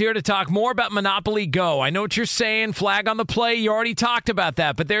pause here to talk more about Monopoly Go. I know what you're saying, flag on the play. You already talked about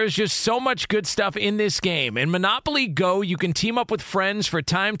that, but there's just so much good stuff in this game. In Monopoly Go, you can team up with friends for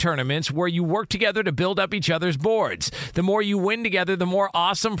time tournaments where you work together to build up each other's boards. The more you win together, the more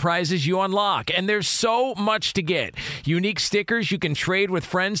awesome prizes you unlock. And there's so much to get. Unique stickers you can trade with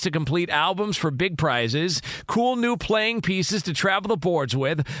friends to complete albums for big prizes. Cool new playing pieces to travel the boards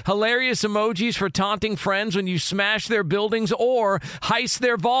with. Hilarious emojis for taunting friends when you smash their buildings or heist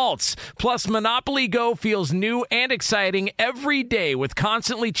their vaults. Plus, Monopoly Go feels new and exciting every day with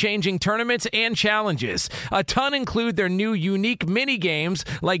constantly changing tournaments and challenges. A ton include their new unique mini games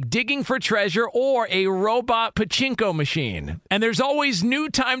like digging for treasure or a robot pachinko machine. And there's always new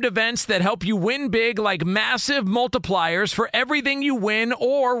timed events that help you win big, like massive multipliers for everything you win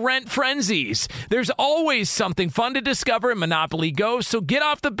or rent frenzies. There's always something fun to discover in Monopoly Go, so get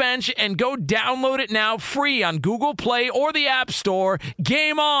off the bench and go download it now free on Google Play or the App Store.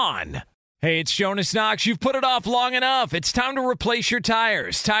 Game on! Hey, it's Jonas Knox. You've put it off long enough. It's time to replace your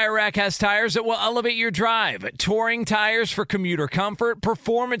tires. Tire Rack has tires that will elevate your drive. Touring tires for commuter comfort,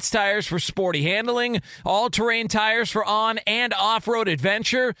 performance tires for sporty handling, all-terrain tires for on- and off-road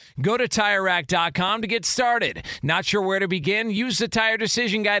adventure. Go to TireRack.com to get started. Not sure where to begin? Use the Tire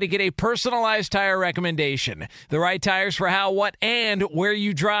Decision Guide to get a personalized tire recommendation. The right tires for how, what, and where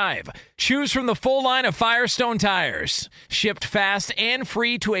you drive. Choose from the full line of Firestone tires. Shipped fast and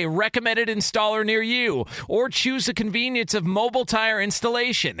free to a recommended installer near you, or choose the convenience of mobile tire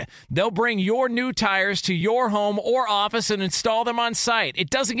installation. They'll bring your new tires to your home or office and install them on site. It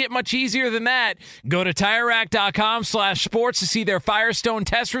doesn't get much easier than that. Go to TireRack.com/sports to see their Firestone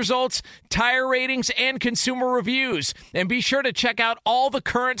test results, tire ratings, and consumer reviews. And be sure to check out all the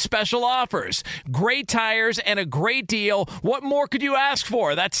current special offers. Great tires and a great deal. What more could you ask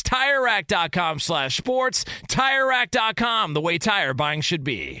for? That's TireRack.com/sports. TireRack.com, the way tire buying should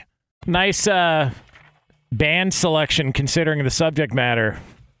be. Nice band selection considering the subject matter.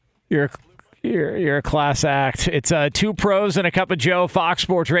 You're a class act. It's Two Pros and a Cup of Joe, Fox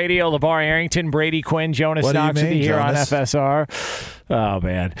Sports Radio. LeVar Arrington, Brady Quinn, Jonas Knox with you here on FSR. Oh,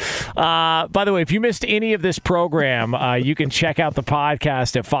 man. By the way, if you missed any of this program, you can check out the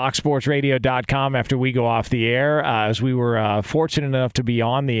podcast at foxsportsradio.com after we go off the air. As we were fortunate enough to be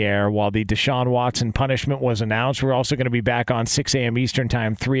on the air while the Deshaun Watson punishment was announced. We're also going to be back on 6 a.m. Eastern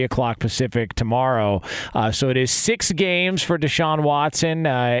Time, 3 o'clock Pacific tomorrow. So it is 6 games for Deshaun Watson.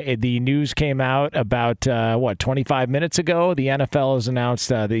 The news came out about, 25 minutes ago. The NFL has announced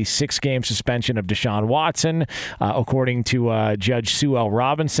the 6-game suspension of Deshaun Watson, according to Judge Sue L.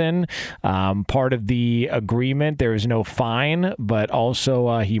 Robinson. Part of the agreement, there is no fine, but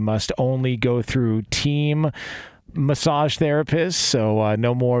also he must only go through team massage therapists, so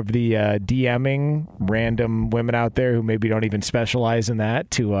no more of the DMing random women out there who maybe don't even specialize in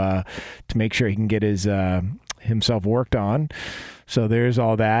that to make sure he can get his himself worked on. So there's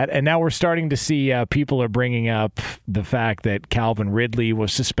all that. And now we're starting to see people are bringing up the fact that Calvin Ridley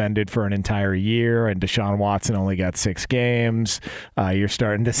was suspended for an entire year and Deshaun Watson only got 6 games. You're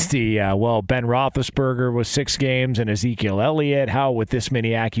starting to see, Ben Roethlisberger was 6 games and Ezekiel Elliott. How with this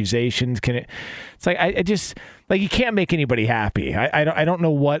many accusations can it? It's like I just you can't make anybody happy. I don't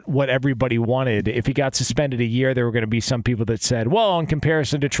know what everybody wanted. If he got suspended a year, there were going to be some people that said, well, in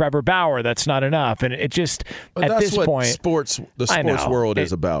comparison to Trevor Bauer, that's not enough. And it just at this point, the sports world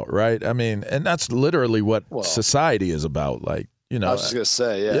is about, right? I mean, and that's literally what society is about. Like, I was just gonna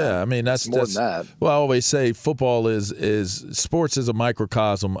say, yeah. I mean, that's more than that. Well, I always say football is sports is a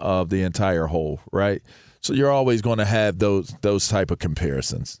microcosm of the entire whole, right? So you're always going to have those type of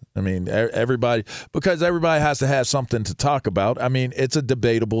comparisons. I mean, everybody has to have something to talk about. I mean, it's a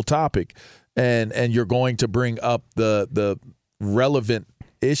debatable topic, and you're going to bring up the relevant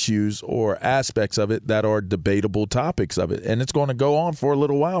issues or aspects of it that are debatable topics of it, and it's going to go on for a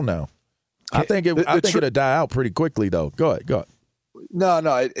little while now. I think it'll die out pretty quickly, though. Go ahead.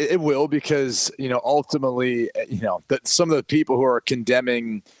 No, it will, because ultimately, some of the people who are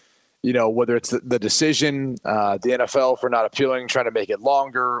condemning, whether it's the decision, the NFL for not appealing, trying to make it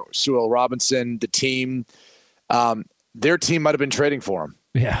longer, Sewell Robinson, the team, their team might have been trading for him.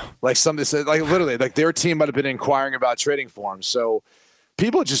 Yeah, literally, their team might have been inquiring about trading for him. So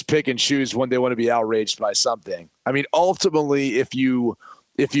people just pick and choose when they want to be outraged by something. I mean, ultimately, if you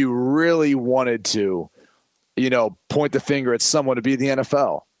really wanted to, point the finger at someone, to be the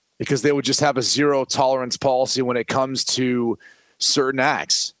NFL, because they would just have a zero tolerance policy when it comes to certain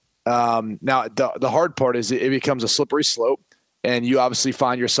acts. Now, the hard part is it becomes a slippery slope, and you obviously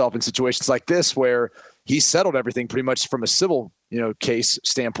find yourself in situations like this where he settled everything pretty much from a civil, case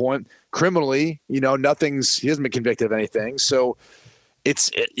standpoint. Criminally, he hasn't been convicted of anything. So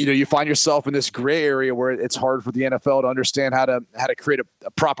you find yourself in this gray area where it's hard for the NFL to understand how to create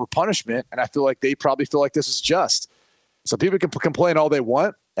a proper punishment. And I feel like they probably feel like this is just. So people can complain all they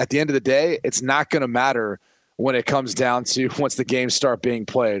want. At the end of the day, it's not going to matter when it comes down to once the games start being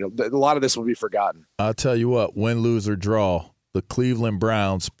played. A lot of this will be forgotten. I'll tell you what, win, lose, or draw, the Cleveland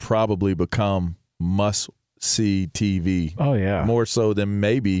Browns probably become must-see TV. Oh, yeah. More so than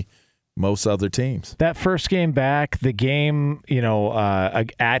maybe most other teams. That first game back, the game,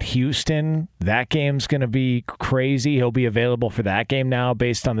 at Houston, that game's going to be crazy. He'll be available for that game now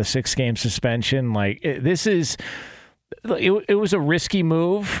based on the 6-game suspension. It was a risky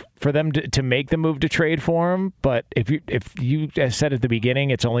move for them to make the move to trade for him, but if you said at the beginning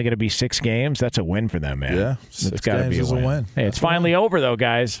it's only going to be 6 games, that's a win for them, man. Yeah, it's got to be a win. Hey, it's finally over, though,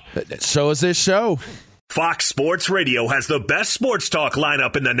 guys. So is this show. Fox Sports Radio has the best sports talk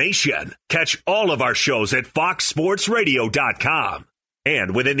lineup in the nation. Catch all of our shows at foxsportsradio.com.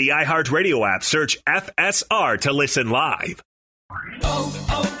 And within the iHeartRadio app, search FSR to listen live.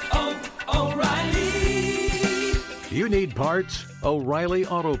 O'Reilly. You need parts? O'Reilly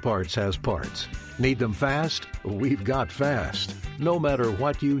Auto Parts has parts. Need them fast? We've got fast. No matter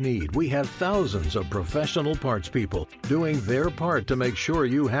what you need, we have thousands of professional parts people doing their part to make sure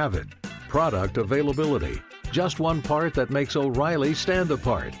you have it. Product availability. Just one part that makes O'Reilly stand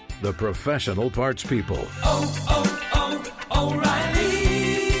apart. The professional parts people.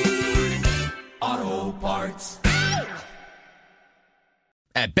 O'Reilly Auto Parts.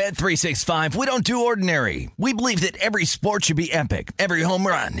 At Bet365, we don't do ordinary. We believe that every sport should be epic. Every home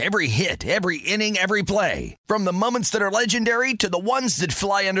run, every hit, every inning, every play. From the moments that are legendary to the ones that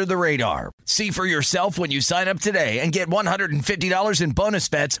fly under the radar. See for yourself when you sign up today and get $150 in bonus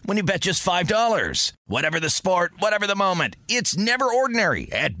bets when you bet just $5. Whatever the sport, whatever the moment, it's never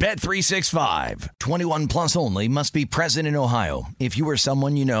ordinary at Bet365. 21 plus only. Must be present in Ohio. If you or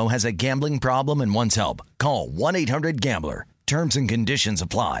someone you know has a gambling problem and wants help, call 1-800-GAMBLER. Terms and conditions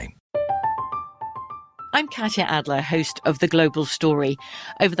apply. I'm Katya Adler, host of The Global Story.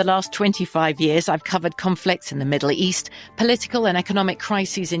 Over the last 25 years, I've covered conflicts in the Middle East, political and economic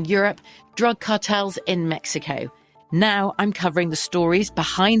crises in Europe, drug cartels in Mexico. Now I'm covering the stories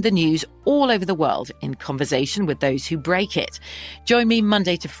behind the news all over the world in conversation with those who break it. Join me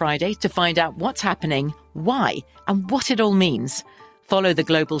Monday to Friday to find out what's happening, why, and what it all means. Follow The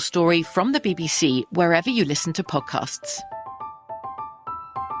Global Story from the BBC wherever you listen to podcasts.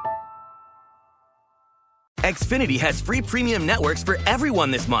 Xfinity has free premium networks for everyone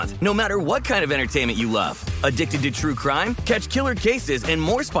this month, no matter what kind of entertainment you love. Addicted to true crime? Catch killer cases and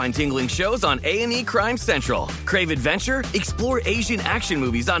more spine-tingling shows on A&E Crime Central. Crave adventure? Explore Asian action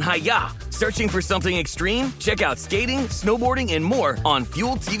movies on Hi-Ya. Searching for something extreme? Check out skating, snowboarding, and more on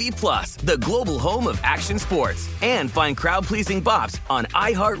Fuel TV Plus, the global home of action sports. And find crowd-pleasing bops on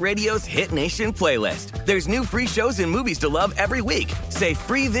iHeartRadio's Hit Nation playlist. There's new free shows and movies to love every week. Say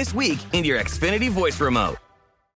free this week in your Xfinity voice remote.